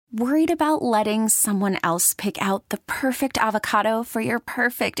Worried about letting someone else pick out the perfect avocado for your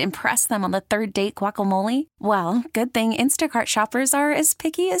perfect impress them on the third date guacamole? Well, good thing Instacart shoppers are as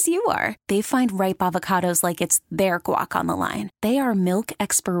picky as you are. They find ripe avocados like it's their guac on the line. They are milk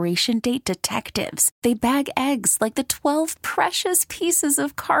expiration date detectives. They bag eggs like the 12 precious pieces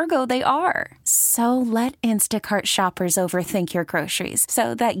of cargo they are. So let Instacart shoppers overthink your groceries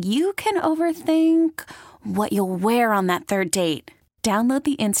so that you can overthink what you'll wear on that third date. Download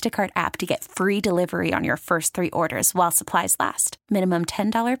the Instacart app to get free delivery on your first 3 orders while supplies last. Minimum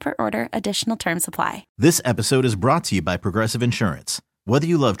 $10 per order. Additional terms apply. This episode is brought to you by Progressive Insurance. Whether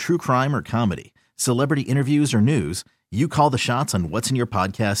you love true crime or comedy, celebrity interviews or news, you call the shots on what's in your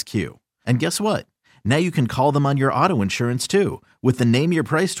podcast queue. And guess what? Now you can call them on your auto insurance too with the Name Your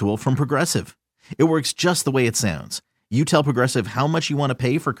Price tool from Progressive. It works just the way it sounds. You tell Progressive how much you want to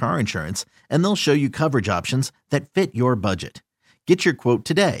pay for car insurance, and they'll show you coverage options that fit your budget. Get your quote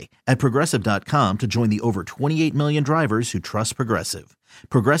today at Progressive.com to join the over 28 million drivers who trust Progressive.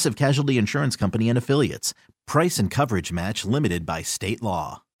 Progressive Casualty Insurance Company and Affiliates. Price and coverage match limited by state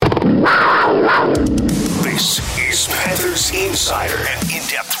law. This is Panthers Insider, an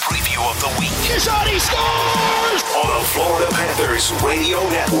in-depth preview of the week. He scores! On the Florida Panthers Radio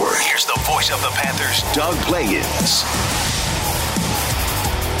Network. Here's the voice of the Panthers, Doug Plagens.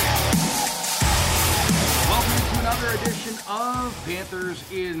 Another edition of Panthers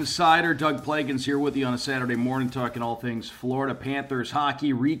Insider. Doug Plagens here with you on a Saturday morning, talking all things Florida Panthers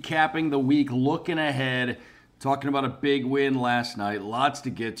hockey, recapping the week, looking ahead, talking about a big win last night. Lots to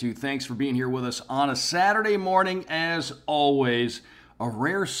get to. Thanks for being here with us on a Saturday morning, as always. A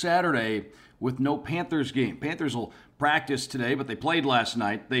rare Saturday with no Panthers game. Panthers will practice today, but they played last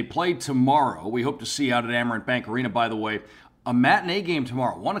night. They play tomorrow. We hope to see you out at Amerant Bank Arena, by the way. A matinee game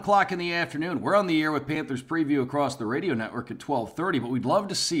tomorrow, 1 o'clock in the afternoon. We're on the air with Panthers preview across the radio network at 12:30, but we'd love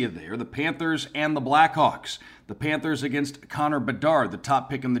to see you there. The Panthers and the Blackhawks. The Panthers against Connor Bedard, the top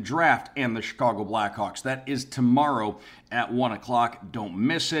pick in the draft, and the Chicago Blackhawks. That is tomorrow at 1 o'clock. Don't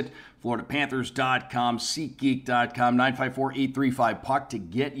miss it. FloridaPanthers.com, SeatGeek.com, 954-835-PUCK to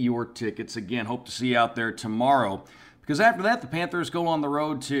get your tickets. Again, hope to see you out there tomorrow. Because after that, the Panthers go on the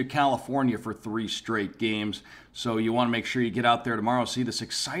road to California for 3 straight games. So you want to make sure you get out there tomorrow, see this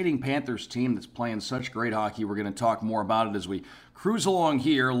exciting Panthers team that's playing such great hockey. We're going to talk more about it as we cruise along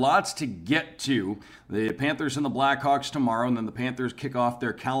here. Lots to get to. The Panthers and the Blackhawks tomorrow, and then the Panthers kick off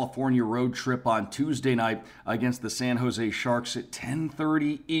their California road trip on Tuesday night against the San Jose Sharks at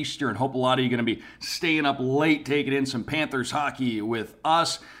 10:30 Eastern. Hope a lot of you are going to be staying up late, taking in some Panthers hockey with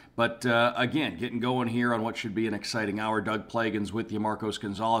us. But again, getting going here on what should be an exciting hour. Doug Plagens with you, Marcos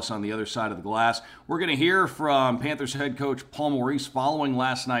Gonzalez on the other side of the glass. We're going to hear from Panthers head coach Paul Maurice following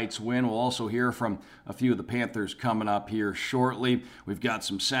last night's win. We'll also hear from a few of the Panthers coming up here shortly. We've got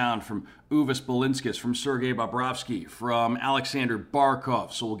some sound from Balinskis, from Sergei Bobrovsky, from Alexander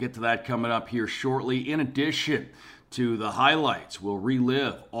Barkov. So we'll get to that coming up here shortly. In addition to the highlights, we'll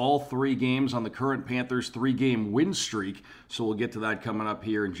relive all 3 games on the current Panthers 3-game win streak. So we'll get to that coming up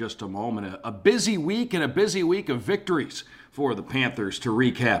here in just a moment. A busy week and a busy week of victories for the Panthers to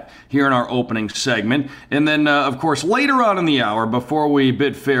recap here in our opening segment. And then, of course, later on in the hour, before we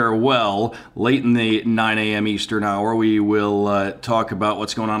bid farewell, late in the 9 a.m. Eastern hour, we will talk about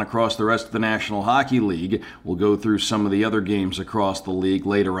what's going on across the rest of the National Hockey League. We'll go through some of the other games across the league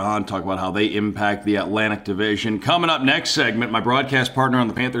later on, talk about how they impact the Atlantic Division. Coming up next segment, my broadcast partner on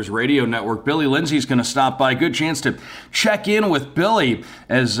the Panthers Radio Network, Billy Lindsay, is going to stop by. Good chance to check in with Billy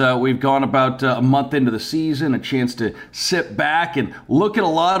as we've gone about a month into the season, a chance to sit back and look at a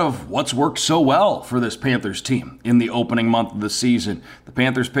lot of what's worked so well for this Panthers team in the opening month of the season. The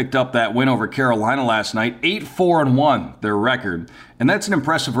Panthers picked up that win over Carolina last night, 8-4-1, their record. And that's an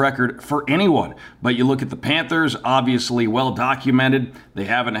impressive record for anyone. But you look at the Panthers, obviously well documented. They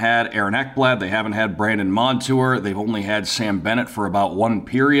haven't had Aaron Ekblad. They haven't had Brandon Montour. They've only had Sam Bennett for about 1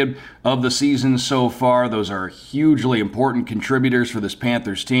 period of the season so far. Those are hugely important contributors for this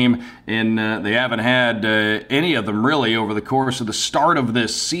Panthers team. And they haven't had any of them really over the course of the start of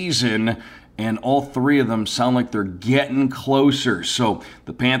this season. And all 3 of them sound like they're getting closer. So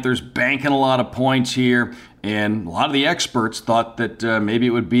the Panthers banking a lot of points here. And a lot of the experts thought that maybe it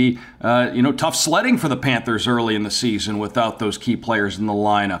would be, tough sledding for the Panthers early in the season without those key players in the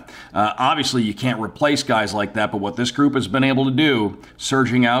lineup. Obviously, you can't replace guys like that, but what this group has been able to do,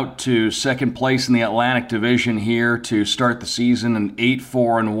 surging out to second place in the Atlantic Division here to start the season, an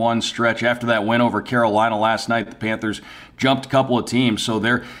 8-4-1 stretch. After that win over Carolina last night, the Panthers jumped a couple of teams, so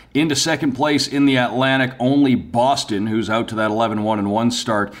they're into second place in the Atlantic. Only Boston, who's out to that 11-1-1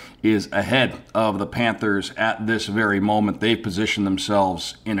 start is ahead of the Panthers at this very moment. They've positioned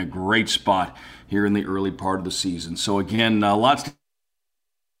themselves in a great spot here in the early part of the season. So again, lots to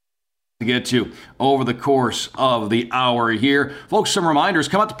get to over the course of the hour here. Folks, some reminders.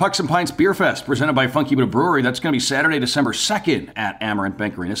 Come out to Pucks and Pints Beer Fest, presented by Funky Buddha Brewery. That's going to be Saturday, December 2nd at Amarant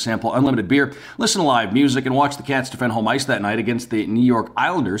Bank Arena. Sample unlimited beer, listen to live music, and watch the Cats defend home ice that night against the New York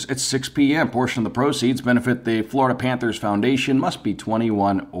Islanders at 6 p.m. Portion of the proceeds benefit the Florida Panthers Foundation. Must be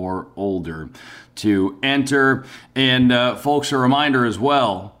 21 or older to enter. And folks, a reminder as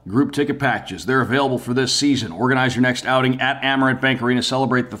well, group ticket packages, they're available for this season. Organize your next outing at Amarant Bank Arena.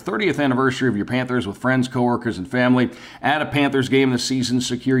 Celebrate the 30th anniversary of your Panthers with friends, coworkers, and family. At a Panthers game this season,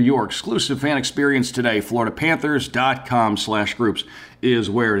 secure your exclusive fan experience today. FloridaPanthers.com/groups is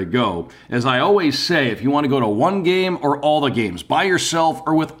where to go. As I always say, if you want to go to one game or all the games, by yourself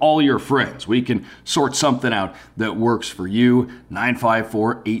or with all your friends, we can sort something out that works for you.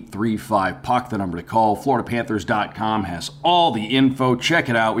 954-835-PUCK, the number to call. FloridaPanthers.com has all the info. Check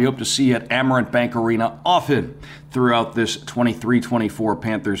it out. We hope to see you at Amarant Bank Arena often throughout this 23-24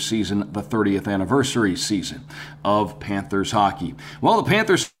 Panthers season, the 30th anniversary season of Panthers hockey. Well, the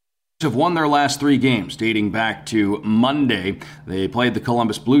Panthers have won their last 3 games dating back to Monday. They played the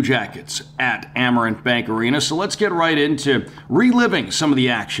Columbus Blue Jackets at Amarant Bank Arena. So let's get right into reliving some of the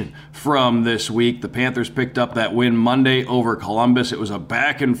action from this week. The Panthers picked up that win Monday over Columbus. It was a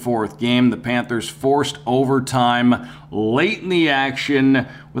back and forth game. The Panthers forced overtime late in the action.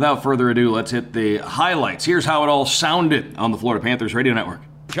 Without further ado, let's hit the highlights. Here's how it all sounded on the Florida Panthers Radio Network.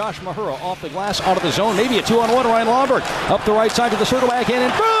 Josh Mahura off the glass, out of the zone, maybe a 2-on-1. Ryan Lomberg up the right side to the circle back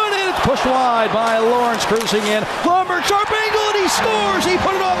in front, and it's pushed wide by Lawrence, cruising in. Lomberg, sharp angle, and he scores! He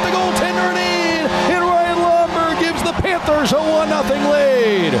put it off the goaltender and in! And Ryan Lomberg gives the Panthers a 1-0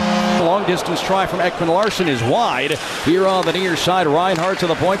 lead. The long distance try from Ekman-Larsson is wide. Here on the near side, Reinhardt to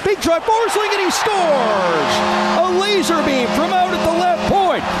the point. Big drive, Forsling, and he scores! A laser beam from out at the left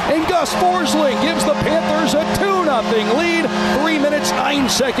point. And Gus Forsling gives the Panthers a 2-0 lead. 3 minutes, 9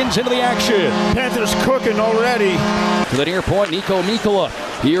 seconds into the action. Panthers cooking already. To the near point, Nico Mikkola.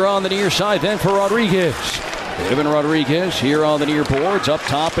 Here on the near side, then for Rodriguez. Evan Rodriguez here on the near boards. Up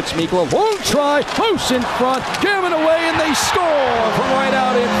top, it's Mikkola. Won't try. House in front. Given away, and they score from right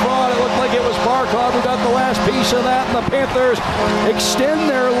out in front. It looked like it was Barkov who got the last piece of that, and the Panthers extend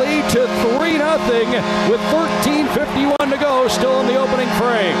their lead to 3-0 with 13:51 to go, still in the opening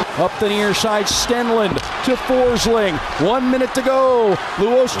frame. Up the near side, Stenlund to Forsling. 1 minute to go.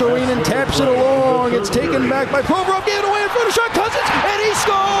 Lou Osterinen taps it along. It's taken back by Provorov. Given away in front of shot. Cousins, and he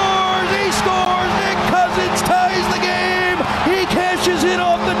scores! He scores! Nick Cousins ties the game. He cashes in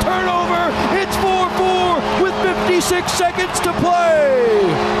off the turnover. It's 4-4 with 56 seconds to play.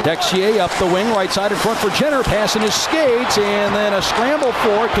 Dexier up the wing, right side in front for Jenner, passing his skates, and then a scramble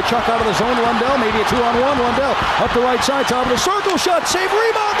for it. Kachuk out of the zone. Lundell, maybe a 2-on-1. Lundell up the right side, top of the circle, shot, save,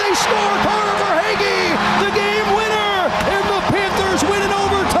 rebound. They score. Carter Verhaeghe, the game winner, and the Panthers win in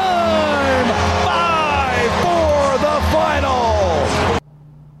overtime. 5-4 the final.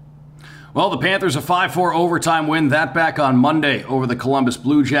 Well, the Panthers a 5-4 overtime win. That back on Monday over the Columbus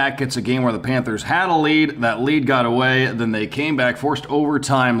Blue Jackets, a game where the Panthers had a lead. That lead got away. Then they came back, forced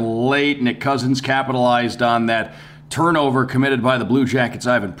overtime late. Nick Cousins capitalized on that turnover committed by the Blue Jackets'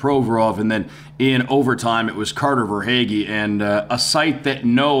 Ivan Provorov, and then in overtime it was Carter Verhaeghe, and a sight that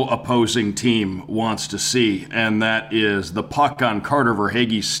no opposing team wants to see, and that is the puck on Carter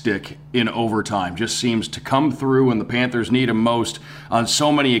Verhaeghe's stick in overtime. Just seems to come through when the Panthers need him most on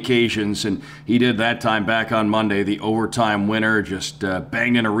so many occasions, and he did that time back on Monday. The overtime winner just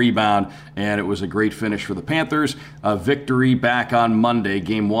banged in a rebound, and it was a great finish for the Panthers. A victory back on Monday,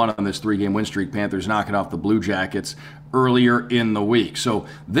 game 1 on this 3-game win streak. Panthers knocking off the Blue Jackets earlier in the week. So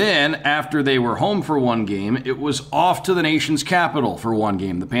then, after they were home for one game, it was off to the nation's capital for one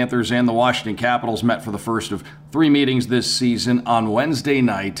game. The Panthers and the Washington Capitals met for the first of 3 meetings this season on Wednesday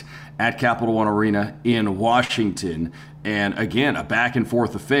night at Capital One Arena in Washington. And again, a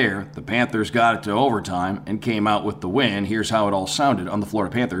back-and-forth affair. The Panthers got it to overtime and came out with the win. Here's how it all sounded on the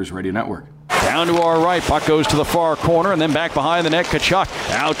Florida Panthers Radio Network. Down to our right, puck goes to the far corner, and then back behind the net, Kachuk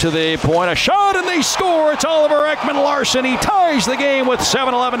out to the point, a shot, and they score. It's Oliver Ekman-Larsson. He ties the game with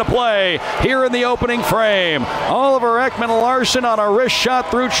 7:11 to play here in the opening frame. Oliver Ekman-Larsson on a wrist shot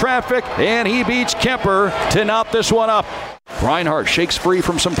through traffic, and he beats Kemper to knot this one up. Reinhart shakes free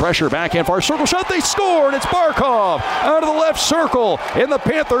from some pressure. Backhand far circle shot. They score, and it's Barkov out of the left circle. And the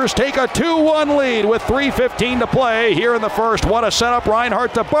Panthers take a 2-1 lead with 3:15 to play here in the first. What a setup.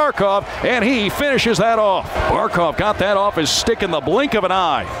 Reinhart to Barkov, and he finishes that off. Barkov got that off his stick in the blink of an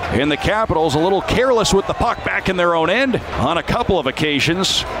eye. And the Capitals a little careless with the puck back in their own end on a couple of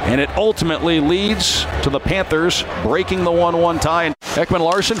occasions. And it ultimately leads to the Panthers breaking the 1-1 tie. And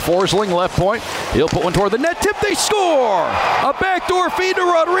Ekman-Larsson, Forsling, left point. He'll put one toward the net. Tip, they score! A backdoor feed to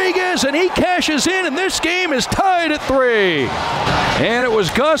Rodriguez, and he cashes in, and this game is tied at 3. And it was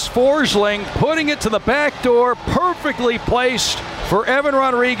Gus Forsling putting it to the back door, perfectly placed for Evan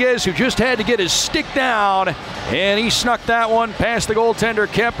Rodriguez, who just had to get his stick down, and he snuck that one past the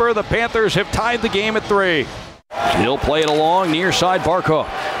goaltender Kemper. The Panthers have tied the game at 3. He'll play it along, near side Barkov.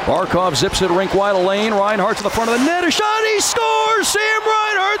 Barkov zips it rink wide of lane. Reinhart to the front of the net. A shot, he scores! Sam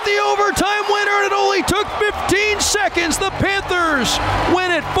Reinhart, the overtime winner, and it only took 15 seconds. The Panthers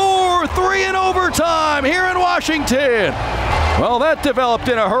win it 4-3 in overtime here in Washington. Well, that developed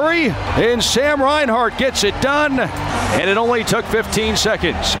in a hurry, and Sam Reinhart gets it done, and it only took 15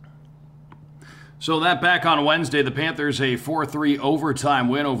 seconds. So that back on Wednesday, the Panthers a 4-3 overtime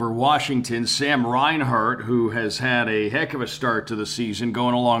win over Washington. Sam Reinhart, who has had a heck of a start to the season,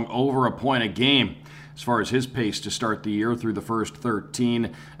 going along over a point a game as far as his pace to start the year through the first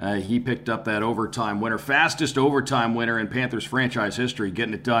 13. He picked up that overtime winner. Fastest overtime winner in Panthers franchise history,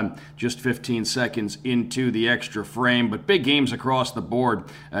 getting it done just 15 seconds into the extra frame. But big games across the board.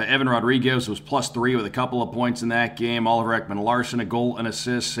 Evan Rodriguez was +3 with a couple of points in that game. Oliver Ekman-Larsson, a goal and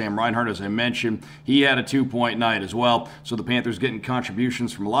assist. Sam Reinhart, as I mentioned, he had a 2-point night as well. So the Panthers getting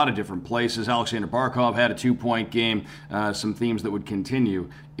contributions from a lot of different places. Alexander Barkov had a 2-point game. Some themes that would continue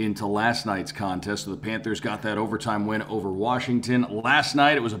into last night's contest. So the Panthers got that overtime win over Washington. Last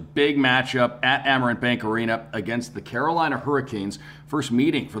night, it was a big matchup at Amerant Bank Arena against the Carolina Hurricanes. First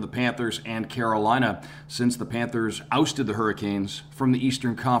meeting for the Panthers and Carolina since the Panthers ousted the Hurricanes from the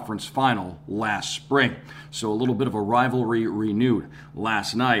Eastern Conference Final last spring. So a little bit of a rivalry renewed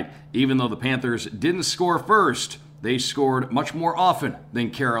last night. Even though the Panthers didn't score first, they scored much more often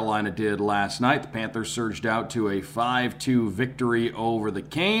than Carolina did last night. The Panthers surged out to a 5-2 victory over the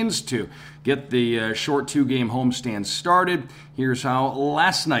Canes to get the short 2-game homestand started. Here's how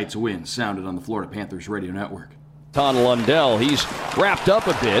last night's win sounded on the Florida Panthers Radio Network. Ton Lundell, he's wrapped up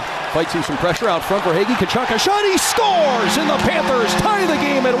a bit, fights through some pressure out front for Hagee. Kachuk, a shot, he scores, and the Panthers tie the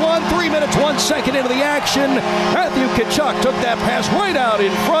game at 1. 3 minutes, 1 second into the action. Matthew Kachuk took that pass right out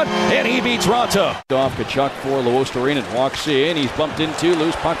in front, and he beats Ranta. Off Kachuk for Luostarinen, walks in, he's bumped into,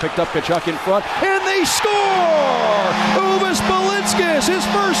 loose puck picked up, Kachuk in front, and they score! Uvis Balinskis, his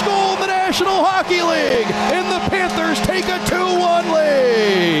first goal in the National Hockey League, and the Panthers take a 2-1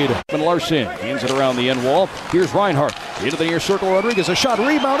 lead. Larson hands it around the end wall. Here's Reinhart into the near circle. Rodriguez, a shot,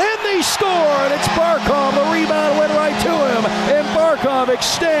 rebound, and they score! And it's Barkov. The rebound went right to him, and Barkov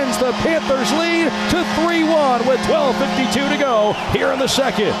extends the Panthers' lead to 3-1 with 12:52 to go here in the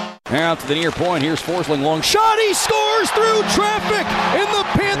second. Out to the near point. Here's Forsling, long shot. He scores through traffic, and the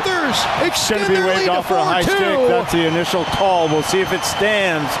Panthers extend their lead to 4-2. For a high stick. That's the initial call. We'll see if it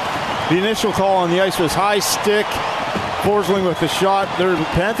stands. The initial call on the ice was high stick. Forsling with the shot. The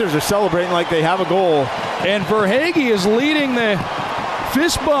Panthers are celebrating like they have a goal. And Verhaeghe is leading the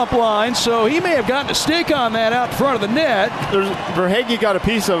fist bump line, so he may have gotten a stick on that out in front of the net. Verhaeghe got a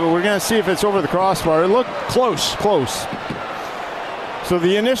piece of it. We're going to see if it's over the crossbar. It looked close. So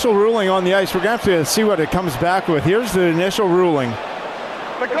the initial ruling on the ice, we're going to have to see what it comes back with. Here's the initial ruling.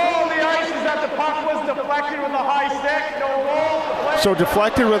 The call on the ice is that the puck was deflected with a high stick. No goal. So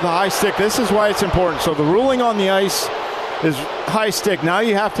deflected with a high stick. This is why it's important. So the ruling on the ice is high stick. Now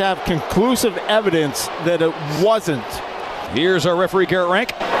you have to have conclusive evidence that it wasn't. Here's our referee, Garrett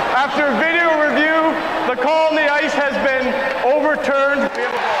Rank. After video review, the call on the ice has been overturned.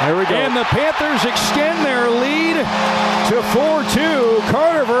 Here we go. And the Panthers extend their lead to 4-2.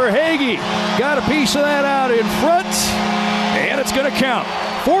 Carter Verhaeghe got a piece of that out in front, and it's going to count.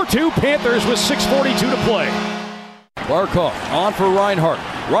 4-2 Panthers with 6:42 to play. Barkov on for Reinhart.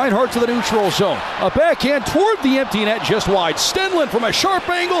 Reinhart to the neutral zone. A backhand toward the empty net, just wide. Stenlund from a sharp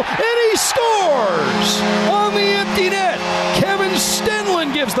angle, and he scores! On the empty net, Kevin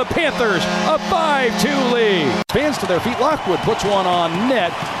Stenlund gives the Panthers a 5-2 lead. Fans to their feet, Lockwood puts one on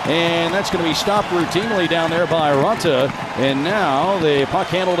net, and that's going to be stopped routinely down there by Ranta. And now the puck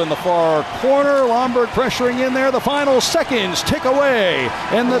handled in the far corner. Lomberg pressuring in there. The final seconds tick away,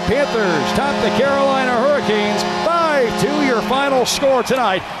 and the Panthers top the Carolina Hurricanes 5 5-2 your final score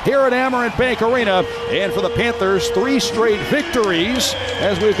tonight here at Amerant Bank Arena. And for the Panthers, 3 straight victories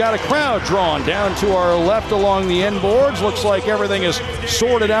as we've got a crowd drawn down to our left along the end boards. Looks like everything is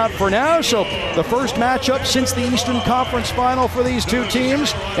sorted out for now. So the first matchup since the Eastern Conference Final for these two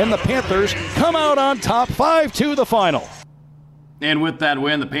teams, and the Panthers come out on top 5-2 the final. And with that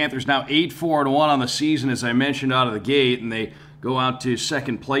win, the Panthers now 8-4-1 on the season, as I mentioned out of the gate, and they go out to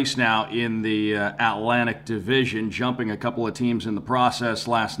second place now in the Atlantic Division, jumping a couple of teams in the process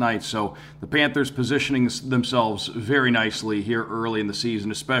last night. So the Panthers positioning themselves very nicely here early in the season,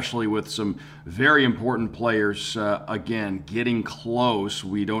 especially with some very important players, again, getting close.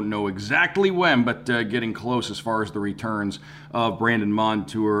 We don't know exactly when, but getting close as far as the returns of Brandon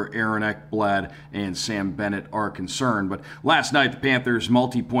Montour, Aaron Ekblad, and Sam Bennett are concerned. But last night, the Panthers'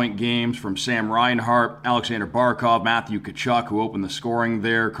 multi-point games from Sam Reinhart, Alexander Barkov, Matthew Tkachuk, who opened the scoring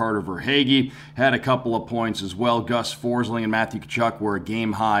there. Carter Verhaeghe had a couple of points as well. Gus Forsling and Matthew Tkachuk were a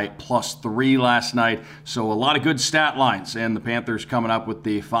game-high +3 last night. So a lot of good stat lines, and the Panthers coming up with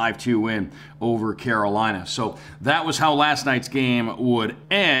the 5-2 win over Carolina. So that was how last night's game would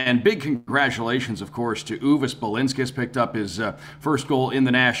end. Big congratulations, of course, to Uvis Balinskis. Picked up his first goal in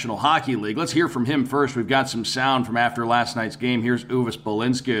the National Hockey League. Let's hear from him first. We've got some sound from after last night's game. Here's Uvis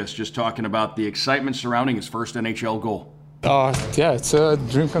Balinskis just talking about the excitement surrounding his first NHL goal. Yeah, it's a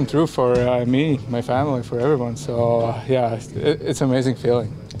dream come true for me, my family, for everyone. So, yeah, it's an amazing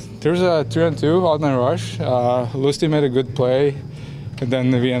feeling. There was a 3-on-2 on my rush. Lusty made a good play, and then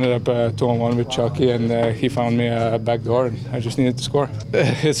we ended up 2-on-1 with Chucky, and he found me a back door, and I just needed to score.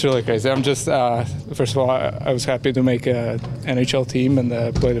 It's really crazy. I'm just, first of all, I was happy to make an NHL team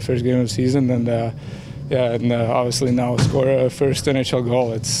and play the first game of the season, and obviously now score a first NHL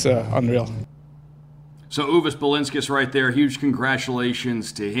goal. It's unreal. So Uvis Balinskis right there, huge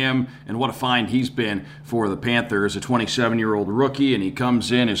congratulations to him, and what a find he's been for the Panthers, a 27-year-old rookie, and he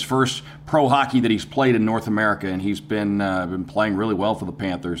comes in his first pro hockey that he's played in North America, and he's been playing really well for the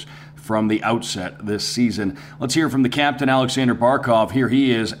Panthers from the outset this season. Let's hear from the captain, Alexander Barkov. Here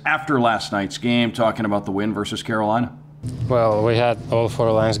he is after last night's game, talking about the win versus Carolina. Well, we had all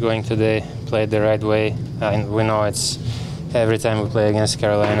 4 lines going today, played the right way, and we know it's every time we play against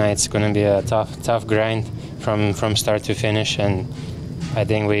Carolina, it's going to be a tough grind from start to finish, and I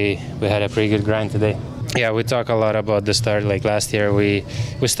think we had a pretty good grind today. Yeah, we talk a lot about the start. Like last year, we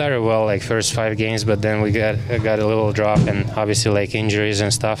started well, like first 5 games, but then we got a little drop, and obviously like injuries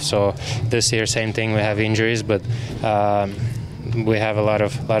and stuff. So this year, same thing. We have injuries, but we have a lot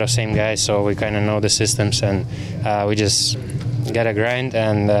of same guys, so we kind of know the systems, and we just got a grind.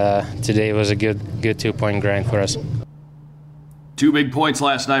 And today was a good 2-point grind for us. 2 big points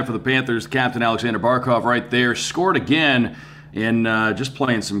last night for the Panthers. Captain Alexander Barkov right there scored again in just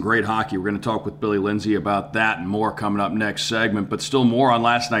playing some great hockey. We're going to talk with Billy Lindsay about that and more coming up next segment, but still more on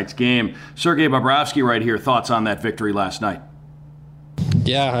last night's game. Sergei Bobrovsky right here. Thoughts on that victory last night?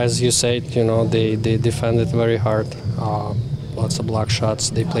 Yeah, as you said, they defended very hard. Lots of block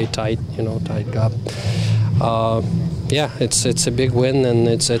shots. They played tight, tight gap. Yeah, it's a big win, and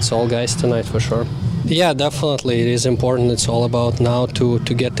it's all guys tonight for sure. Yeah, definitely. It is important. It's all about now to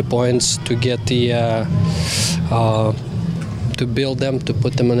get the points, to get the to build them, to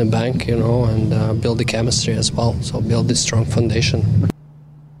put them in the bank, and build the chemistry as well. So build this strong foundation.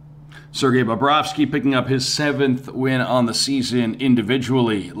 Sergei Bobrovsky picking up his 7th win on the season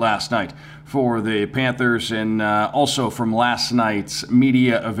individually last night for the Panthers, and also from last night's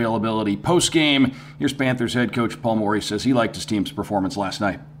media availability post-game. Here's Panthers head coach Paul Maurice says he liked his team's performance last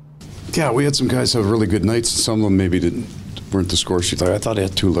night. Yeah, we had some guys have really good nights. Some of them maybe weren't the score sheet. I thought he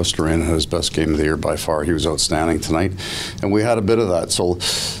had 2 Listerine, had his best game of the year by far. He was outstanding tonight, and we had a bit of that. So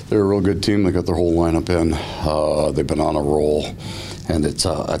they're a real good team. They got their whole lineup in. They've been on a roll, and it's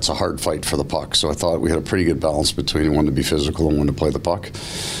a hard fight for the puck. So I thought we had a pretty good balance between one to be physical and one to play the puck.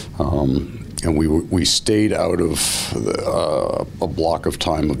 And we stayed out of a block of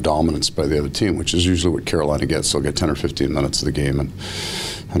time of dominance by the other team, which is usually what Carolina gets. They'll get 10 or 15 minutes of the game and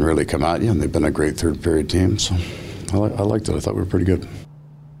really come at you, and they've been a great third period team. So I liked it. I thought we were pretty good.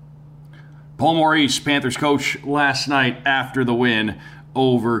 Paul Maurice, Panthers coach, last night after the win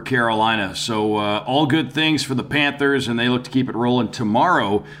over Carolina. So all good things for the Panthers, and they look to keep it rolling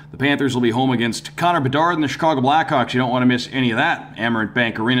tomorrow. The Panthers will be home against Connor Bedard and the Chicago Blackhawks. You don't want to miss any of that. Amerant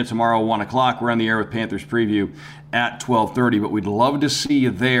Bank Arena tomorrow, 1 o'clock. We're on the air with Panthers Preview at 12:30, but we'd love to see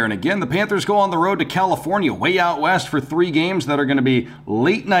you there. And again, the Panthers go on the road to California, way out west, for 3 games that are going to be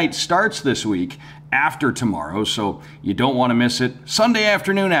late night starts this week after tomorrow, so you don't want to miss it. Sunday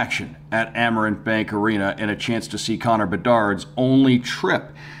afternoon action at Amerant Bank Arena, and a chance to see Connor Bedard's only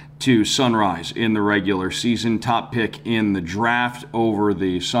trip to Sunrise in the regular season. Top pick in the draft over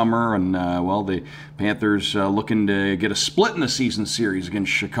the summer. And, the Panthers looking to get a split in the season series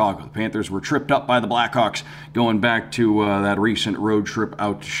against Chicago. The Panthers were tripped up by the Blackhawks going back to that recent road trip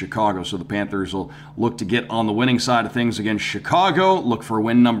out to Chicago. So the Panthers will look to get on the winning side of things against Chicago. Look for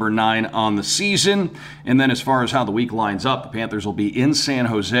win number 9 on the season. And then as far as how the week lines up, the Panthers will be in San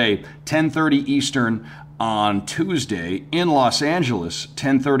Jose, 10:30 Eastern on Tuesday, in Los Angeles,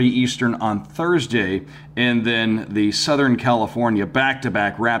 10:30 Eastern on Thursday, and then the Southern California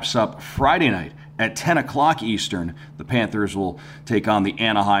back-to-back wraps up Friday night at 10 o'clock Eastern. The Panthers will take on the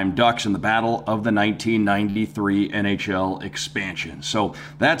Anaheim Ducks in the battle of the 1993 NHL expansion. So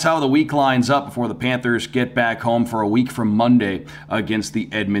that's how the week lines up before the Panthers get back home for a week from Monday against the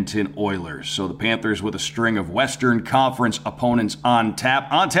Edmonton Oilers. So the Panthers with a string of Western Conference opponents on tap.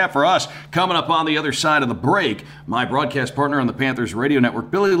 On tap for us, coming up on the other side of the break, my broadcast partner on the Panthers radio network,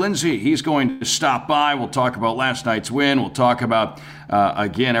 Billy Lindsay. He's going to stop by. We'll talk about last night's win. We'll talk about,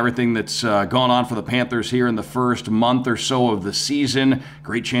 again, everything that's gone on for the Panthers here in the first month or so of the season.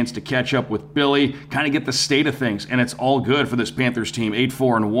 Great chance to catch up with Billy, kind of get the state of things, and it's all good for this Panthers team.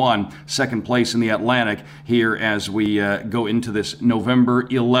 8-4-1, second place in the Atlantic here as we go into this November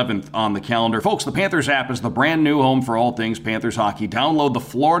 11th on the calendar. Folks, the Panthers app is the brand new home for all things Panthers hockey. Download the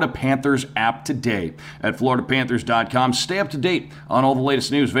Florida Panthers app today at floridapanthers.com. Stay up to date on all the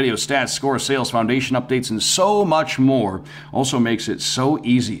latest news, videos, stats, scores, sales, foundation updates, and so much more. Also makes it so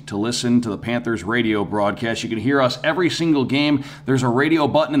easy to listen to the Panthers radio broadcast. You can hear us every single game. There's a radio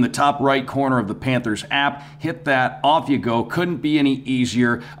button in the top right corner of the Panthers app. Hit that, off you go. Couldn't be any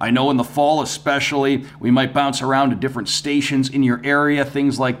easier. I know in the fall especially, we might bounce around to different stations in your area,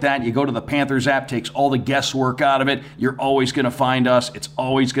 things like that. You go to the Panthers app, takes all the guesswork out of it. You're always going to find us. It's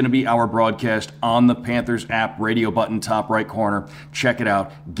always going to be our broadcast on the Panthers app, radio button, top right corner. Check it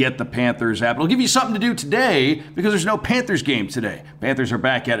out. Get the Panthers app. It'll give you something to do today because there's no Panthers game today. Panthers are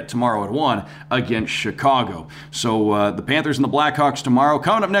back at it tomorrow at 1 against Chicago. So the Panthers and the Blackhawks tomorrow.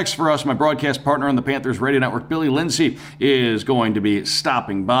 Coming up next for us, my broadcast partner on the Panthers radio network, Billy Lindsay, is going to be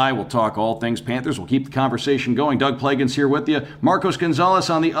stopping by. We'll talk all things Panthers. We'll keep the conversation going. Doug Plagens here with you. Marcos Gonzalez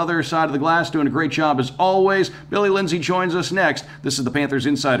on the other side of the glass doing a great job as always. Billy Lindsay joins us next. This is the Panthers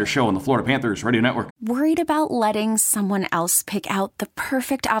Insider Show on the Florida Panthers radio network. Worried about letting someone else pick out the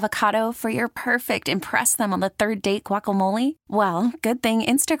perfect avocado for your perfect impress them on the third date guacamole? Well, good thing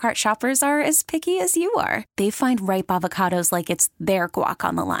Instacart shoppers are as picky as you are. They find ripe avocados like it's their guac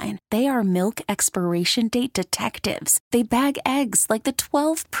on the line. They are milk expiration date detectives. They bag eggs like the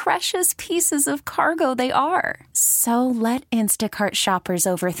 12 precious pieces of cargo they are. So let Instacart shoppers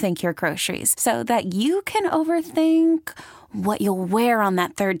overthink your groceries so that you can overthink what you'll wear on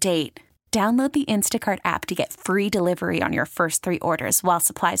that third date. Download the Instacart app to get free delivery on your first 3 orders while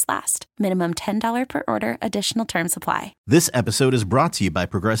supplies last. Minimum $10 per order. Additional terms apply. This episode is brought to you by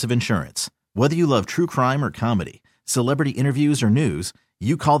Progressive Insurance. Whether you love true crime or comedy, celebrity interviews or news,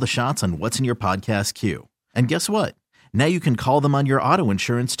 you call the shots on what's in your podcast queue. And guess what? Now you can call them on your auto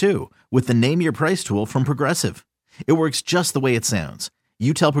insurance too with the Name Your Price tool from Progressive. It works just the way it sounds.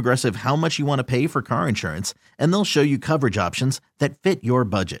 You tell Progressive how much you want to pay for car insurance, and they'll show you coverage options that fit your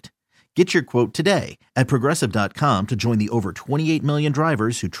budget. Get your quote today at Progressive.com to join the over 28 million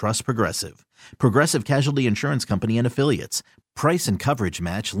drivers who trust Progressive. Progressive Casualty Insurance Company and Affiliates. Price and coverage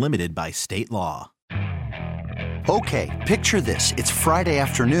match limited by state law. Okay, picture this. It's Friday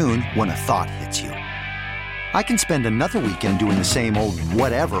afternoon when a thought hits you. I can spend another weekend doing the same old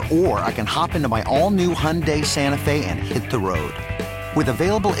whatever, or I can hop into my all-new Hyundai Santa Fe and hit the road. With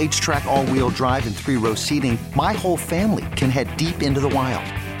available H-Track all-wheel drive and 3-row seating, my whole family can head deep into the wild.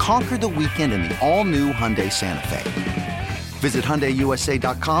 Conquer the weekend in the all-new Hyundai Santa Fe. Visit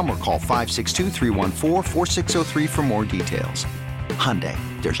HyundaiUSA.com or call 562-314-4603 for more details. Hyundai,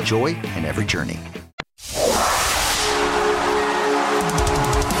 there's joy in every journey.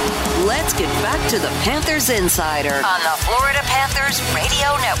 Let's get back to the Panthers Insider on the Florida Panthers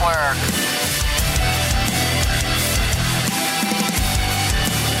Radio Network.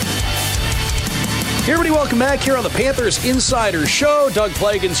 Hey everybody, welcome back here on the Panthers Insider Show. Doug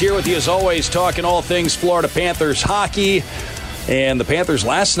Plagens here with you as always, talking all things Florida Panthers hockey. And the Panthers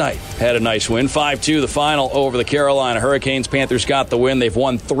last night had a nice win, 5-2 the final over the Carolina Hurricanes. Panthers got the win. They've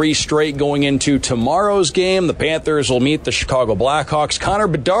won 3 straight going into tomorrow's game. The Panthers will meet the Chicago Blackhawks. Connor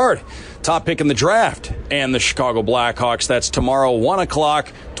Bedard, top pick in the draft, and the Chicago Blackhawks. That's tomorrow, 1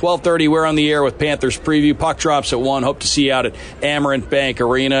 o'clock, 12:30, we're on the air with Panthers Preview. Puck drops at 1. Hope to see you out at Amerant Bank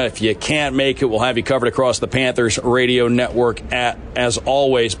Arena. If you can't make it, we'll have you covered across the Panthers radio network as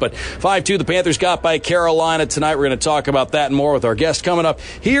always. But 5-2, the Panthers got by Carolina tonight. We're going to talk about that and more with our guest coming up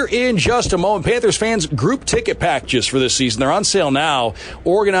here in just a moment. Panthers fans, group ticket packages for this season. They're on sale now.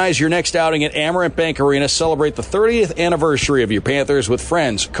 Organize your next outing at Amerant Bank Arena. Celebrate the 30th anniversary of your Panthers with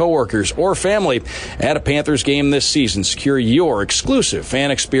friends, coworkers, or family at a Panthers game this season. Secure your exclusive fan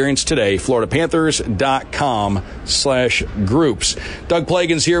experience today. FloridaPanthers.com/groups. Doug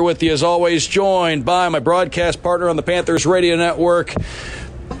Plagens here with you as always, joined by my broadcast partner on the Panthers radio network,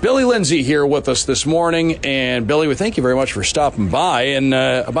 Billy Lindsay, here with us this morning. And Billy, we thank you very much for stopping by. And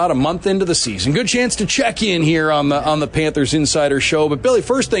about a month into the season, good chance to check in here on the Panthers Insider show. But Billy,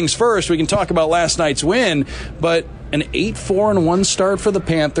 first things first, we can talk about last night's win, but an 8-4-1 start for the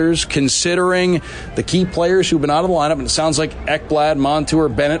Panthers, considering the key players who've been out of the lineup, and it sounds like Ekblad, Montour,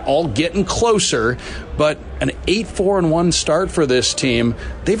 Bennett all getting closer. But an 8-4-1 start for this team,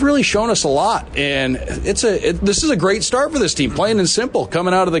 they've really shown us a lot, and this is a great start for this team. Plain and simple,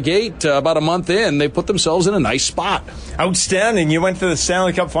 coming out of the gate about a month in, they put themselves in a nice spot. Outstanding. You went to the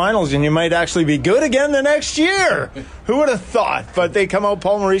Stanley Cup Finals, and you might actually be good again the next year. Who would have thought? But they come out,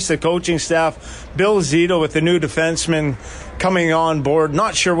 Paul Maurice, the coaching staff, Bill Zito with the new defenseman coming on board,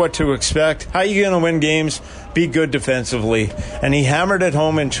 not sure what to expect. How are you going to win games? Be good defensively. And he hammered it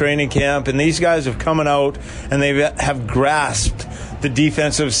home in training camp, and these guys have come out and they have grasped the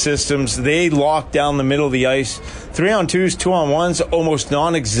defensive systems. They lock down the middle of the ice. 3-on-2s, 2-on-1s, almost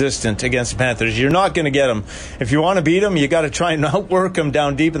non-existent against the Panthers. You're not going to get them. If you want to beat them, you got to try and outwork them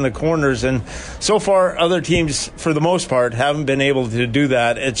down deep in the corners. And so far, other teams, for the most part, haven't been able to do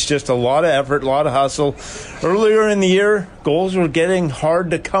that. It's just a lot of effort, a lot of hustle. Earlier in the year, goals were getting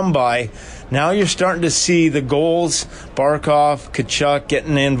hard to come by. Now you're starting to see the goals, Barkov, Tkachuk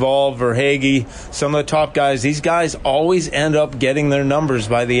getting involved, Verhaeghe, some of the top guys. These guys always end up getting their numbers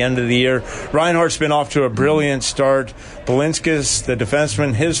by the end of the year. Reinhart's been off to a brilliant start. Balinskis, the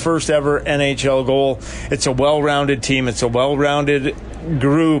defenseman, his first ever NHL goal. It's a well-rounded team. It's a well-rounded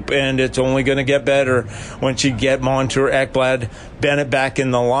group, and it's only going to get better once you get Montour, Ekblad, Bennett back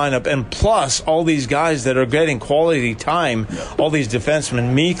in the lineup, and plus all these guys that are getting quality time, all these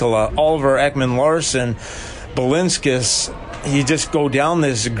defensemen, Mikkola, Oliver Ekman-Larsson, Balinskis. You just go down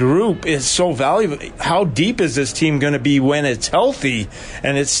this group. It's so valuable. How deep is this team going to be when it's healthy?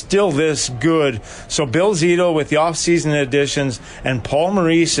 And it's still this good. So Bill Zito with the offseason additions and Paul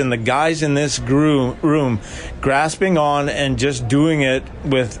Maurice and the guys in this room grasping on and just doing it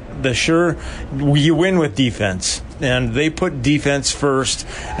with the sure, you win with defense. And they put defense first,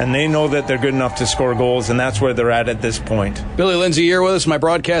 and they know that they're good enough to score goals, and that's where they're at this point. Billy Lindsay here with us, my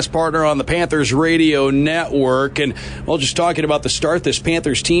broadcast partner on the Panthers radio network. And, well, just talking about the start this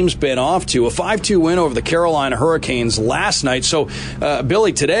Panthers team's been off to. A 5-2 win over the Carolina Hurricanes last night. So,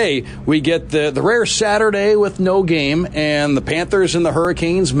 Billy, today we get the rare Saturday with no game, and the Panthers and the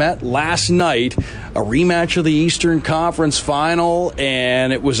Hurricanes met last night. A rematch of the Eastern Conference Final,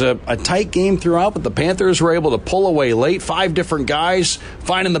 and it was a tight game throughout, but the Panthers were able to pull away late. 5 different guys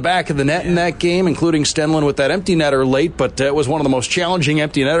finding the back of the net in that game, including Stenlund with that empty netter late, but it was one of the most challenging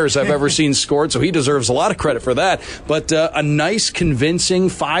empty netters I've ever seen scored, so he deserves a lot of credit for that. But a nice, convincing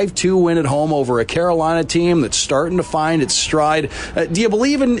 5-2 win at home over a Carolina team that's starting to find its stride. Do you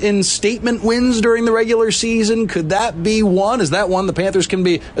believe in statement wins during the regular season? Could that be one? Is that one the Panthers can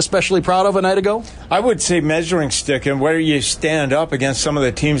be especially proud of a night ago? I would say measuring stick and where you stand up against some of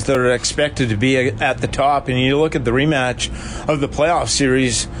the teams that are expected to be at the top. And you look at the rematch of the playoff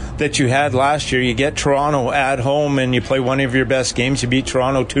series that you had last year. You get Toronto at home and you play one of your best games. You beat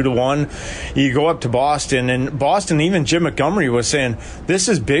Toronto 2-1. You go up to Boston, and Boston, even Jim Montgomery was saying, this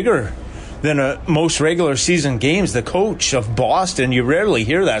is bigger than most regular season games. The coach of Boston, you rarely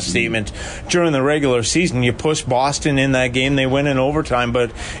hear that statement during the regular season. You push Boston in that game, they win in overtime,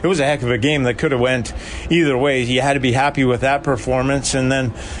 but it was a heck of a game that could have went either way. You had to be happy with that performance, and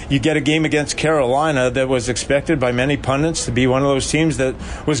then you get a game against Carolina that was expected by many pundits to be one of those teams that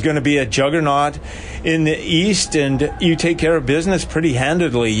was going to be a juggernaut in the East, and you take care of business pretty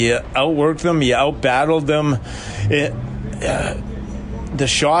handedly. You outworked them, you outbattled them. The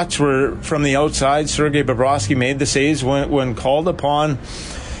shots were from the outside. Sergei Bobrovsky made the saves when called upon.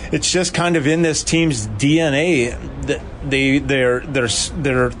 It's just kind of in this team's DNA that they're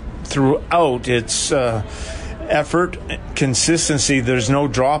throughout. It's effort, consistency. There's no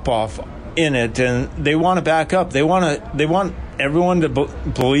drop off in it, and they want to back up. They want everyone to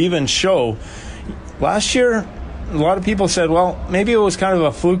believe and show. Last year, a lot of people said, well, maybe it was kind of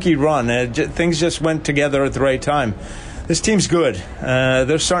a fluky run. Things just went together at the right time. this team's good.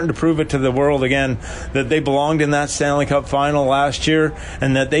 They're starting to prove it to the world again that they belonged in that Stanley Cup final last year,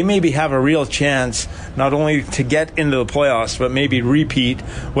 and that they maybe have a real chance not only to get into the playoffs, but maybe repeat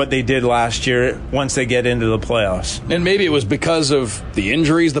what they did last year once they get into the playoffs. And maybe it was because of the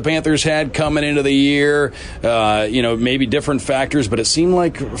injuries the Panthers had coming into the year, maybe different factors, but it seemed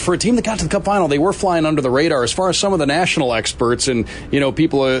like for a team that got to the Cup final, they were flying under the radar as far as some of the national experts and,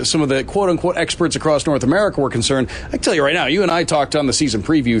 people, some of the quote-unquote experts across North America were concerned. I can tell you right now, you and I talked on the season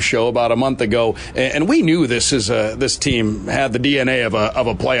preview show about a month ago, and we knew this team had the DNA of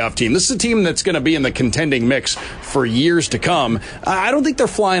a playoff team. This is a team that's going to be in the contending mix for years to come. I don't think they're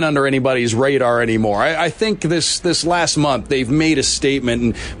flying under anybody's radar anymore. I think this last month they've made a statement,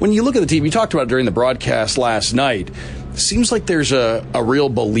 and when you look at the team, you talked about it during the broadcast last night, it seems like there's a real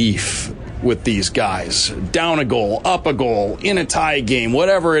belief with these guys. Down a goal, up a goal, in a tie game,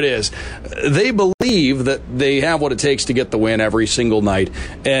 whatever it is. They believe that they have what it takes to get the win every single night.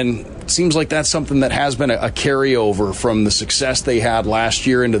 And it seems like that's something that has been a carryover from the success they had last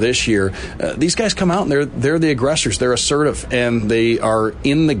year into this year. These guys come out and they're the aggressors. They're assertive, and they are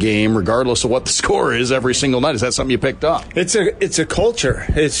in the game regardless of what the score is every single night. Is that something you picked up? It's a culture.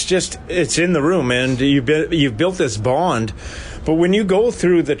 It's in the room, and you've built this bond. But when you go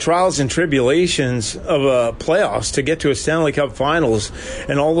through the trials and tribulations of playoffs to get to a Stanley Cup Finals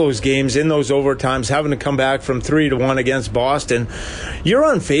and all those games in those overtimes, having to come back from 3-1 against Boston, you're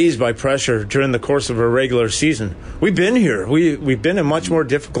unfazed by pressure during the course of a regular season. We've been here. We've been in much more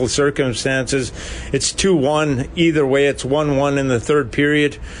difficult circumstances. It's 2-1 either way. It's 1-1 in the third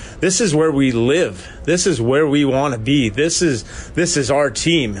period. This is where we live. This is where we want to be. This is our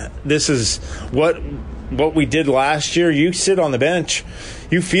team. This is what we did last year. You sit on the bench,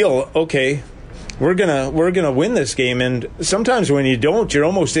 you feel, okay, we're gonna win this game, and sometimes when you don't, you're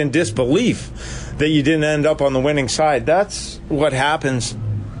almost in disbelief that you didn't end up on the winning side. That's what happens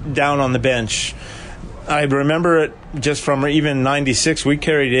down on the bench. I remember it just from even 96. We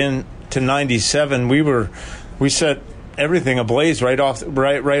carried in to 97. We set everything ablaze right off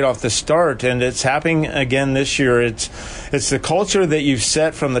the start, and it's happening again this year. It's the culture that you've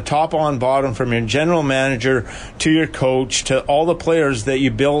set from the top on bottom, from your general manager to your coach to all the players that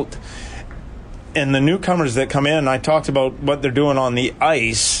you built and the newcomers that come in. I talked about what they're doing on the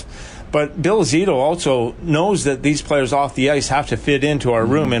ice, but Bill Zito also knows that these players off the ice have to fit into our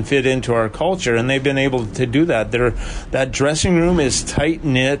room and fit into our culture, and they've been able to do that. That dressing room is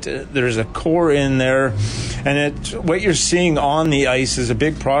tight-knit. There's a core in there, and what you're seeing on the ice is a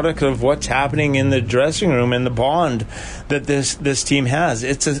big product of what's happening in the dressing room and the bond that this team has.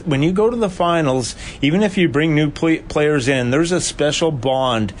 When you go to the finals, even if you bring new players in, there's a special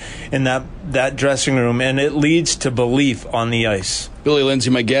bond in that dressing room, and it leads to belief on the ice. Billy Lindsay,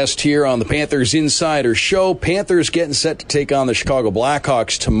 my guest here on the Panthers Insider Show. Panthers getting set to take on the Chicago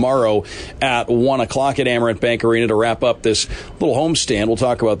Blackhawks tomorrow at 1 o'clock at Amerant Bank Arena to wrap up this little homestand. We'll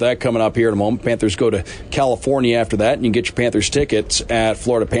talk about that coming up here in a moment. Panthers go to California after that, and you can get your Panthers tickets at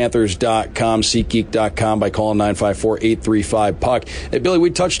floridapanthers.com, SeatGeek.com by calling 954-835-PUCK. Hey, Billy, we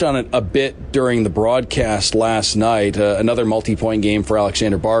touched on it a bit during the broadcast last night. Another multi-point game for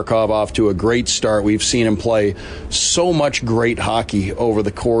Alexander Barkov, off to a great start. We've seen him play so much great hockey over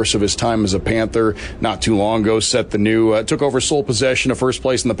the course of his time as a Panther. Not too long ago, took over sole possession of first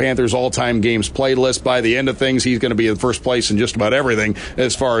place in the Panthers all-time games played list. By the end of things, he's going to be in first place in just about everything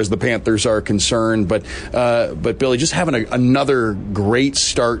as far as the Panthers are concerned. But Billy, just having another great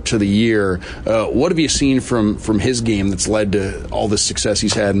start to the year. What have you seen from his game that's led to all this success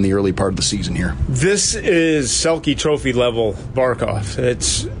he's had in the early part of the season here? This is Selke Trophy level Barkov.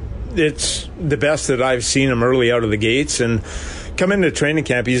 It's the best that I've seen him early out of the gates, and come into training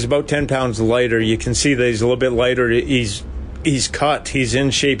camp, he's about 10 pounds lighter. You can see that he's a little bit lighter. He's cut. He's in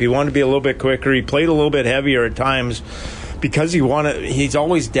shape. He wanted to be a little bit quicker. He played a little bit heavier at times because he's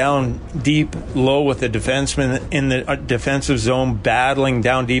always down deep low with the defenseman in the defensive zone, battling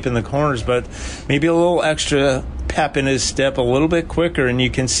down deep in the corners, but maybe a little extra pep in his step, a little bit quicker, and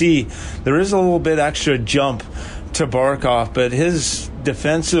you can see there is a little bit extra jump to Barkov, but his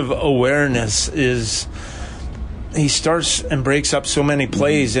defensive awareness is... He starts and breaks up so many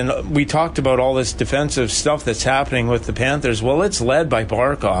plays, and we talked about all this defensive stuff that's happening with the Panthers. Well, it's led by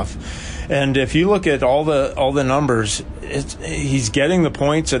Barkov, and if you look at all the numbers, he's getting the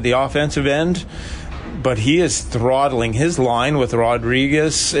points at the offensive end, but he is throttling his line with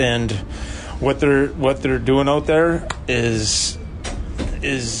Rodriguez, and what they're doing out there is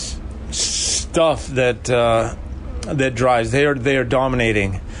stuff that drives. They are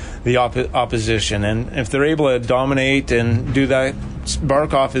dominating the opposition, and if they're able to dominate and do that,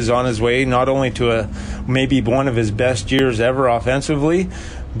 Barkov is on his way not only to a maybe one of his best years ever offensively.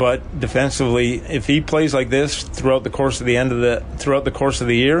 But defensively, if he plays like this throughout the course of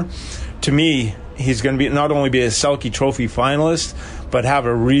the year, to me, he's going to not only be a Selke Trophy finalist, but have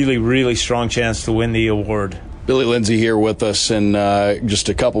a really, really strong chance to win the award. Billy Lindsay here with us, and just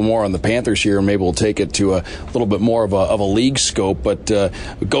a couple more on the Panthers here. Maybe we'll take it to a little bit more of a league scope, but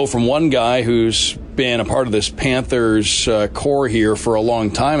go from one guy who's been a part of this Panthers core here for a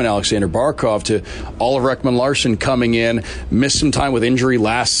long time, and Alexander Barkov, to Oliver Ekman-Larsson coming in, missed some time with injury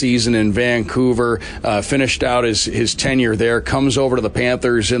last season in Vancouver, finished out his tenure there, comes over to the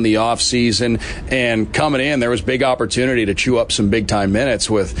Panthers in the offseason, and coming in, there was big opportunity to chew up some big-time minutes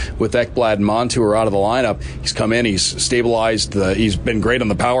with Ekblad and Montour out of the lineup. He's come in, he's stabilized, he's been great on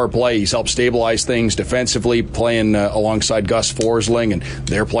the power play, he's helped stabilize things defensively, playing alongside Gus Forsling, and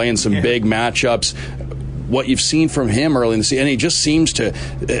they're playing some big matchups. What you've seen from him early in the season, and he just seems to,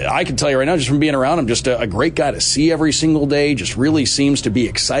 I can tell you right now, just from being around him, just a great guy to see every single day, just really seems to be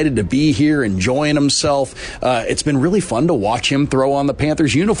excited to be here, enjoying himself. It's been really fun to watch him throw on the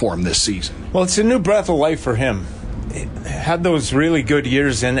Panthers uniform this season. Well, it's a new breath of life for him. Had those really good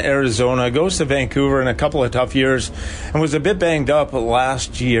years in Arizona, goes to Vancouver in a couple of tough years, and was a bit banged up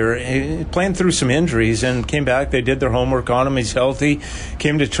last year, playing through some injuries, and came back. They did their homework on him. He's healthy,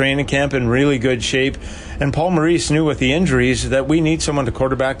 came to training camp in really good shape. And Paul Maurice knew with the injuries that we need someone to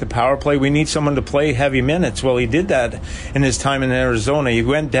quarterback the power play. We need someone to play heavy minutes. Well, he did that in his time in Arizona. He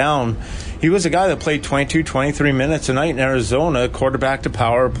went down. He was a guy that played 22, 23 minutes a night in Arizona, quarterbacked the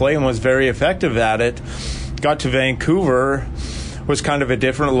power play, and was very effective at it. Got to Vancouver, was kind of a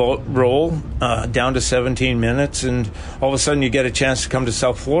different role, down to 17 minutes, and all of a sudden you get a chance to come to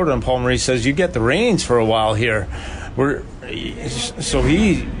South Florida, and Paul Maurice says, you get the reins for a while here. So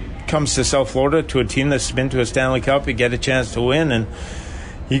he comes to South Florida, to a team that's been to a Stanley Cup, you get a chance to win, and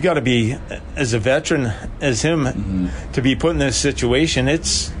you got to be, as a veteran as him, to be put in this situation.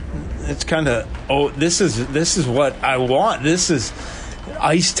 It's kind of, this is what I want. This is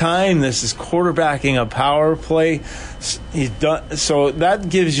ice time. This is quarterbacking a power play. He's done. So that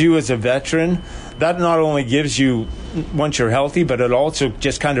gives you, as a veteran, that not only gives you, once you're healthy, but it also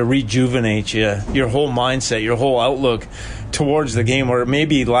just kind of rejuvenates you, your whole mindset, your whole outlook towards the game. Where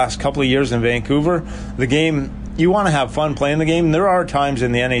maybe the last couple of years in Vancouver, the game, you want to have fun playing the game. There are times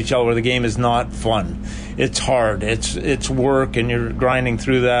in the NHL where the game is not fun. It's hard. It's work, and you're grinding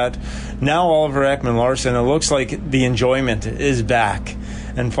through that. Now Oliver Ekman-Larsson, it looks like the enjoyment is back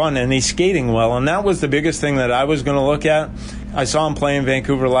and fun, and he's skating well. And that was the biggest thing that I was going to look at. I saw him play in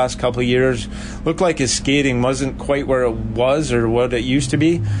Vancouver the last couple of years. Looked like his skating wasn't quite where it was or what it used to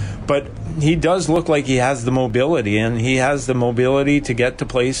be, but he does look like he has the mobility, and he has the mobility to get to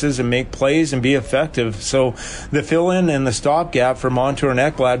places and make plays and be effective. So the fill-in and the stopgap for Montour and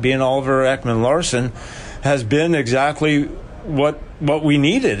Ekblad being Oliver Ekman-Larsson has been exactly what we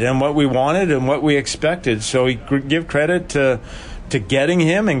needed and what we wanted and what we expected. So give credit to getting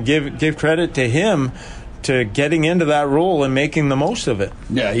him, and give credit to him to getting into that role and making the most of it.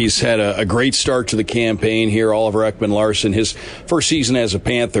 Yeah, he's had a great start to the campaign here, Oliver Ekman-Larsson, his first season as a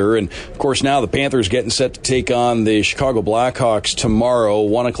Panther. And, of course, now the Panthers getting set to take on the Chicago Blackhawks tomorrow,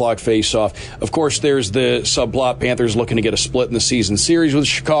 1 o'clock face-off. Of course, there's the subplot, Panthers looking to get a split in the season series with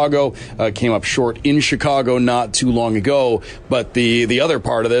Chicago. Came up short in Chicago not too long ago. But the other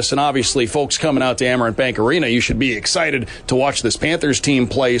part of this, and obviously folks coming out to Amerant Bank Arena, you should be excited to watch this Panthers team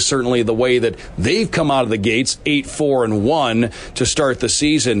play, certainly the way that they've come out of the gates, 8-4-1 to start the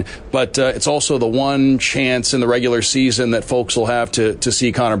season. But it's also the one chance in the regular season that folks will have to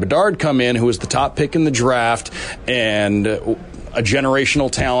see Connor Bedard come in, who was the top pick in the draft, and a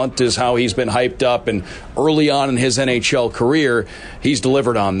generational talent is how he's been hyped up, and early on in his NHL career, he's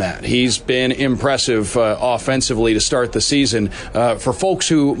delivered on that. He's been impressive offensively to start the season. For folks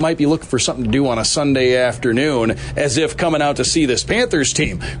who might be looking for something to do on a Sunday afternoon, as if coming out to see this Panthers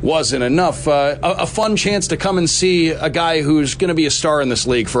team wasn't enough, a fun chance to come and see a guy who's going to be a star in this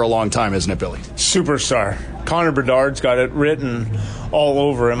league for a long time, isn't it, Billy? Superstar. Connor Bedard's got it written all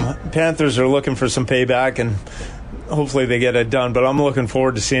over him. Panthers are looking for some payback, and hopefully they get it done, but I'm looking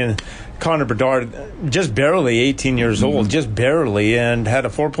forward to seeing Connor Bedard, just barely 18 years old, just barely, and had a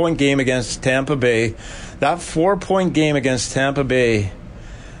 4-point game against Tampa Bay. That 4-point game against Tampa Bay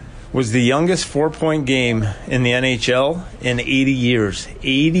was the youngest 4-point game in the NHL in 80 years.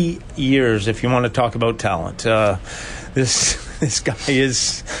 80 years, if you want to talk about talent. This guy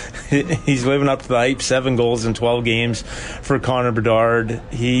he's living up to the hype. 7 goals in 12 games for Connor Bedard.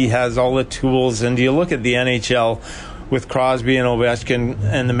 He has all the tools, and you look at the NHL, with Crosby and Ovechkin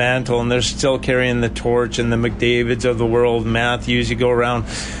and the mantle, and they're still carrying the torch, and the McDavids of the world, Matthews. You go around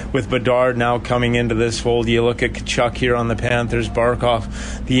with Bedard now coming into this fold. You look at Kachuk here on the Panthers,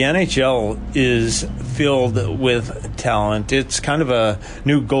 Barkov. The NHL is filled with talent. It's kind of a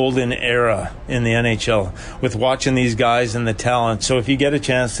new golden era in the NHL with watching these guys and the talent. So if you get a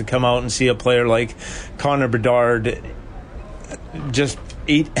chance to come out and see a player like Connor Bedard, just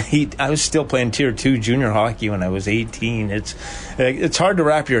I was still playing Tier 2 junior hockey when I was 18. It's hard to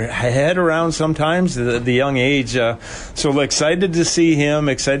wrap your head around sometimes, the young age. So excited to see him,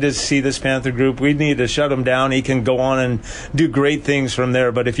 excited to see this Panther group. We need to shut him down. He can go on and do great things from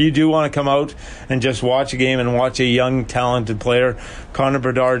there. But if you do want to come out and just watch a game and watch a young, talented player, Connor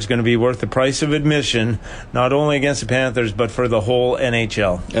Bedard's going to be worth the price of admission, not only against the Panthers, but for the whole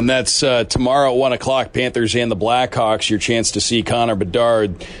NHL. And that's tomorrow at 1 o'clock, Panthers and the Blackhawks, your chance to see Connor Bedard,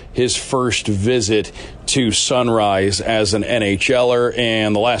 his first visit to Sunrise as an NHLer,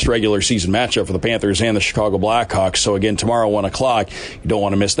 and the last regular season matchup for the Panthers and the Chicago Blackhawks. So again, tomorrow, 1 o'clock. You don't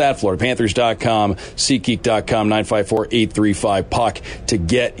want to miss that. FloridaPanthers.com, SeatGeek.com, 954-835-PUCK to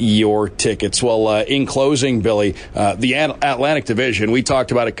get your tickets. Well, in closing, Billy, the Atlantic Division, we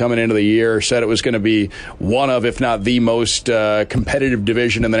talked about it coming into the year, said it was going to be one of, if not the most competitive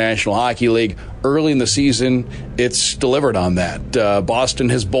division in the National Hockey League. Early in the season, it's delivered on that. Boston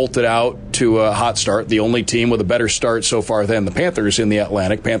has bolted out to a hot start, the only team with a better start so far than the Panthers in the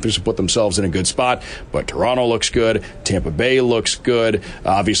Atlantic. Panthers have put themselves in a good spot, but Toronto looks good. Tampa Bay looks good.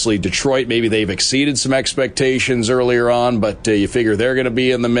 Obviously, Detroit, maybe they've exceeded some expectations earlier on, but you figure they're going to be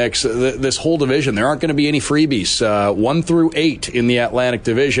in the mix. This whole division, there aren't going to be any freebies. 1 through 8 in the Atlantic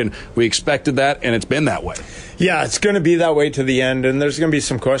Division. We expected that, and it's been that way. Yeah, it's going to be that way to the end, and there's going to be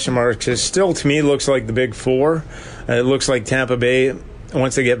some question marks. It still, to me, looks like the Big Four. It looks like Tampa Bay,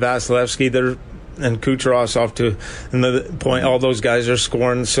 once they get Vasilevsky, and Kucherov's off to another point, all those guys are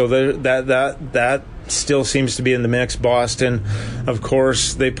scoring. So that still seems to be in the mix. Boston, of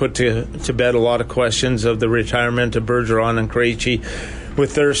course, they put to bed a lot of questions of the retirement of Bergeron and Krejci.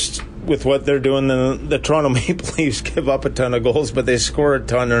 With what they're doing, the Toronto Maple Leafs give up a ton of goals, but they score a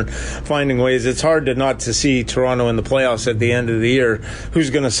ton and finding ways. It's hard not to see Toronto in the playoffs at the end of the year. Who's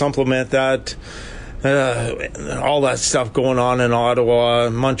going to supplement that? All that stuff going on in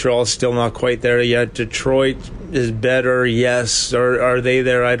Ottawa. Montreal's still not quite there yet. Detroit is better, yes. Are they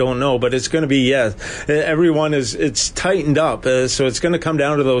there? I don't know, but it's going to be yes. Everyone it's tightened up, so it's going to come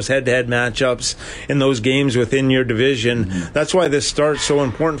down to those head-to-head matchups in those games within your division. Mm-hmm. That's why this start's so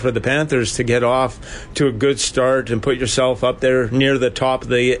important for the Panthers, to get off to a good start and put yourself up there near the top of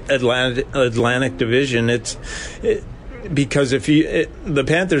the Atlantic Division. Because the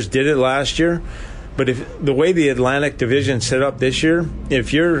Panthers did it last year. But if the way the Atlantic Division set up this year,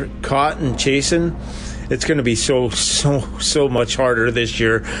 if you're caught and chasing, it's going to be so much harder this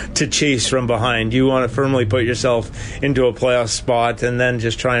year to chase from behind. You want to firmly put yourself into a playoff spot and then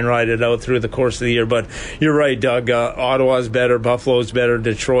just try and ride it out through the course of the year. But you're right, Doug. Ottawa's better, Buffalo's better,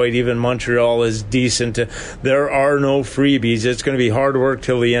 Detroit, even Montreal is decent. There are no freebies. It's going to be hard work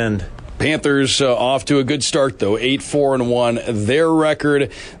till the end. Panthers off to a good start, though. 8-4-1. Their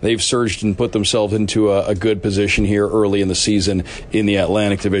record, they've surged and put themselves into a good position here early in the season in the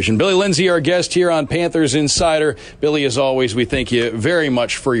Atlantic Division. Billy Lindsay, our guest here on Panthers Insider. Billy, as always, we thank you very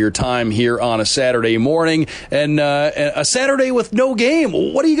much for your time here on a Saturday morning. And a Saturday with no game.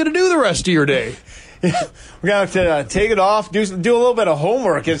 What are you going to do the rest of your day? Yeah, we're going to have to take it off, do a little bit of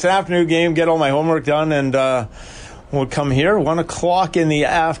homework. It's an afternoon game, get all my homework done, and we'll come here 1 o'clock in the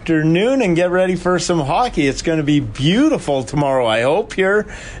afternoon and get ready for some hockey. It's going to be beautiful tomorrow, I hope,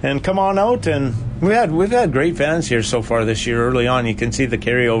 here. And come on out. And we've had great fans here so far this year. Early on, you can see the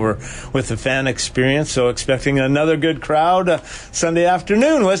carryover with the fan experience. So expecting another good crowd Sunday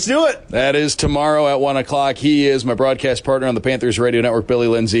afternoon. Let's do it. That is tomorrow at 1 o'clock. He is my broadcast partner on the Panthers Radio Network, Billy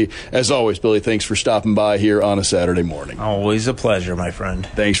Lindsay. As always, Billy, thanks for stopping by here on a Saturday morning. Always a pleasure, my friend.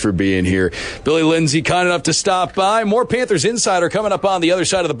 Thanks for being here. Billy Lindsay, kind enough to stop by. More Panthers Insider coming up on the other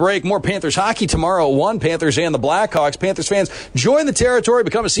side of the break. More Panthers hockey tomorrow at 1. Panthers and the Blackhawks. Panthers fans, join the territory.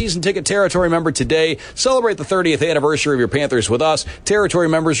 Become a season ticket territory member today. Celebrate the 30th anniversary of your Panthers with us. Territory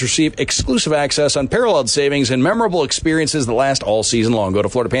members receive exclusive access, unparalleled savings, and memorable experiences that last all season long. Go to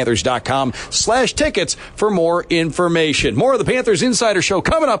FloridaPanthers.com/tickets for more information. More of the Panthers Insider Show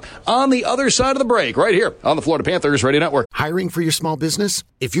coming up on the other side of the break, right here on the Florida Panthers Radio Network. Hiring for your small business?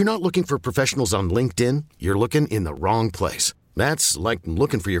 If you're not looking for professionals on LinkedIn, you're looking in the wrong place. That's like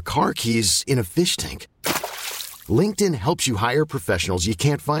looking for your car keys in a fish tank. LinkedIn helps you hire professionals you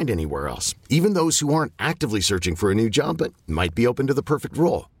can't find anywhere else, even those who aren't actively searching for a new job but might be open to the perfect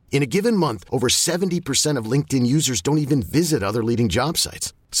role. In a given month, over 70% of LinkedIn users don't even visit other leading job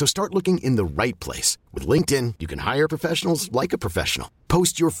sites. So start looking in the right place. With LinkedIn, you can hire professionals like a professional.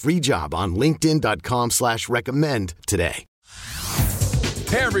 Post your free job on linkedin.com/recommend today.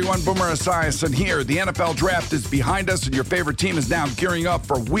 Hey everyone, Boomer Esiason here. The NFL Draft is behind us and your favorite team is now gearing up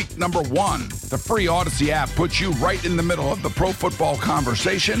for week number 1. The free Odyssey app puts you right in the middle of the pro football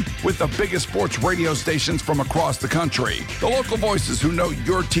conversation with the biggest sports radio stations from across the country. The local voices who know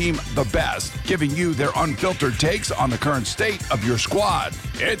your team the best, giving you their unfiltered takes on the current state of your squad.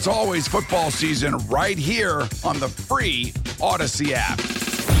 It's always football season right here on the free Odyssey app.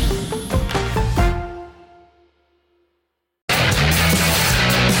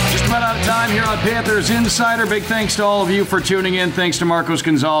 About out of time here on Panthers Insider. Big thanks to all of you for tuning in. Thanks to Marcos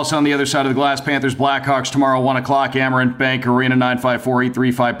Gonzalez on the other side of the glass. Panthers Blackhawks tomorrow, 1 o'clock, Amarant Bank Arena,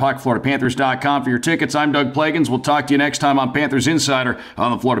 954-835-PUCK, FloridaPanthers.com for your tickets. I'm Doug Plagans. We'll talk to you next time on Panthers Insider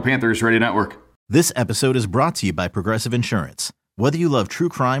on the Florida Panthers Radio Network. This episode is brought to you by Progressive Insurance. Whether you love true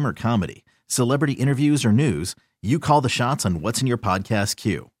crime or comedy, celebrity interviews or news, you call the shots on what's in your podcast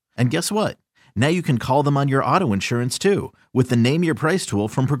queue. And guess what? Now you can call them on your auto insurance too with the Name Your Price tool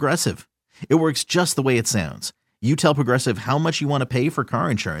from Progressive. It works just the way it sounds. You tell Progressive how much you want to pay for car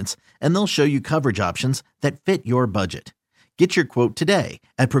insurance, and they'll show you coverage options that fit your budget. Get your quote today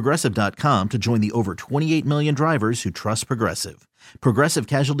at Progressive.com to join the over 28 million drivers who trust Progressive. Progressive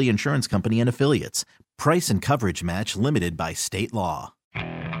Casualty Insurance Company and Affiliates. Price and coverage match limited by state law.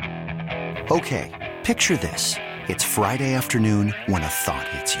 Okay, picture this. It's Friday afternoon when a thought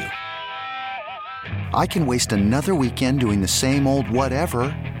hits you. I can waste another weekend doing the same old whatever,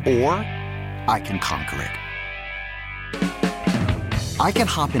 or I can conquer it. I can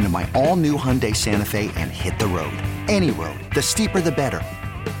hop into my all-new Hyundai Santa Fe and hit the road. Any road. The steeper, the better.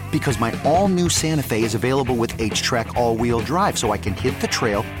 Because my all-new Santa Fe is available with H-Track all-wheel drive, so I can hit the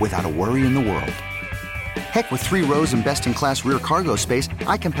trail without a worry in the world. Heck, with 3 rows and best-in-class rear cargo space,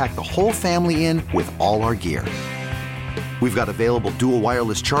 I can pack the whole family in with all our gear. We've got available dual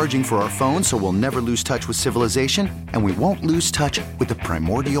wireless charging for our phones, so we'll never lose touch with civilization, and we won't lose touch with the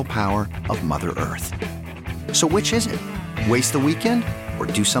primordial power of Mother Earth. So which is it? Waste the weekend or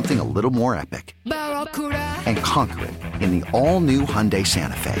do something a little more epic? And conquer it in the all-new Hyundai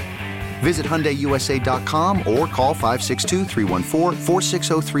Santa Fe. Visit HyundaiUSA.com or call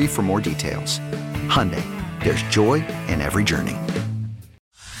 562-314-4603 for more details. Hyundai, there's joy in every journey.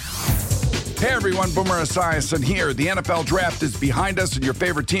 Hey everyone, Boomer Esiason here. The NFL Draft is behind us and your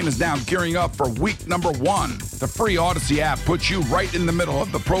favorite team is now gearing up for week number 1. The free Odyssey app puts you right in the middle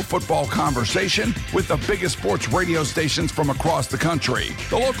of the pro football conversation with the biggest sports radio stations from across the country.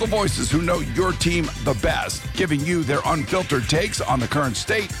 The local voices who know your team the best, giving you their unfiltered takes on the current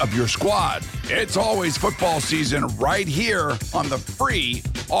state of your squad. It's always football season right here on the free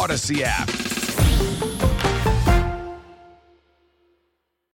Odyssey app.